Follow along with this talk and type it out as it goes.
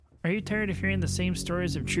Are you tired of hearing the same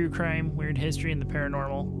stories of true crime, weird history, and the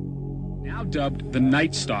paranormal? Now dubbed the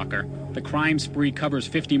Night Stalker, the crime spree covers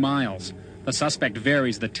 50 miles. The suspect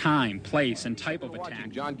varies the time, place, and type of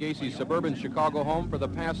attack. John Gacy's suburban Chicago home for the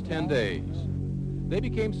past 10 days. They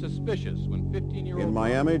became suspicious when 15-year-old... In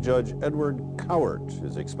Miami, Judge Edward Cowart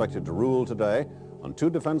is expected to rule today on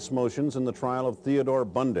 2 defense motions in the trial of Theodore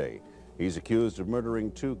Bundy. He's accused of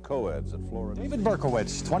murdering 2 co-eds at Florida. David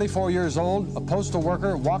Berkowitz, 24 years old, a postal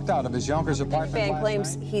worker, walked out of his Yonkers apartment. The fan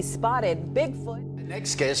claims he spotted Bigfoot. The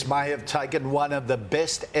next guest may have taken one of the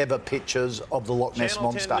best ever pictures of the Loch Ness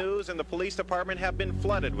Channel Monster. 10 News and the police department have been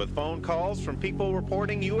flooded with phone calls from people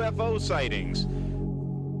reporting UFO sightings.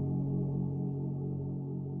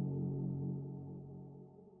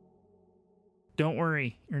 Don't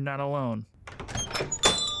worry, you're not alone.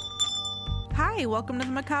 Hi, welcome to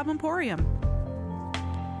the Macabre Emporium.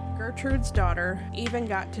 Gertrude's daughter even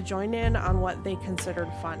got to join in on what they considered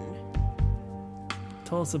fun.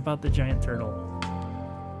 Tell us about the giant turtle.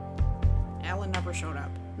 Alan never showed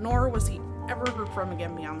up, nor was he ever heard from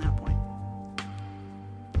again beyond that point.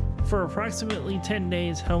 For approximately 10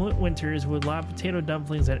 days, Helmut Winters would lob potato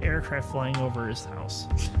dumplings at aircraft flying over his house.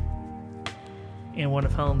 And one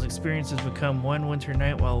of Helen's experiences would come one winter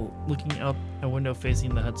night while looking out a window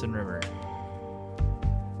facing the Hudson River.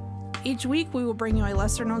 Each week, we will bring you a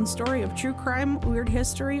lesser-known story of true crime, weird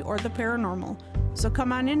history, or the paranormal. So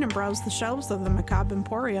come on in and browse the shelves of the Macabre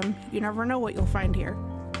Emporium. You never know what you'll find here.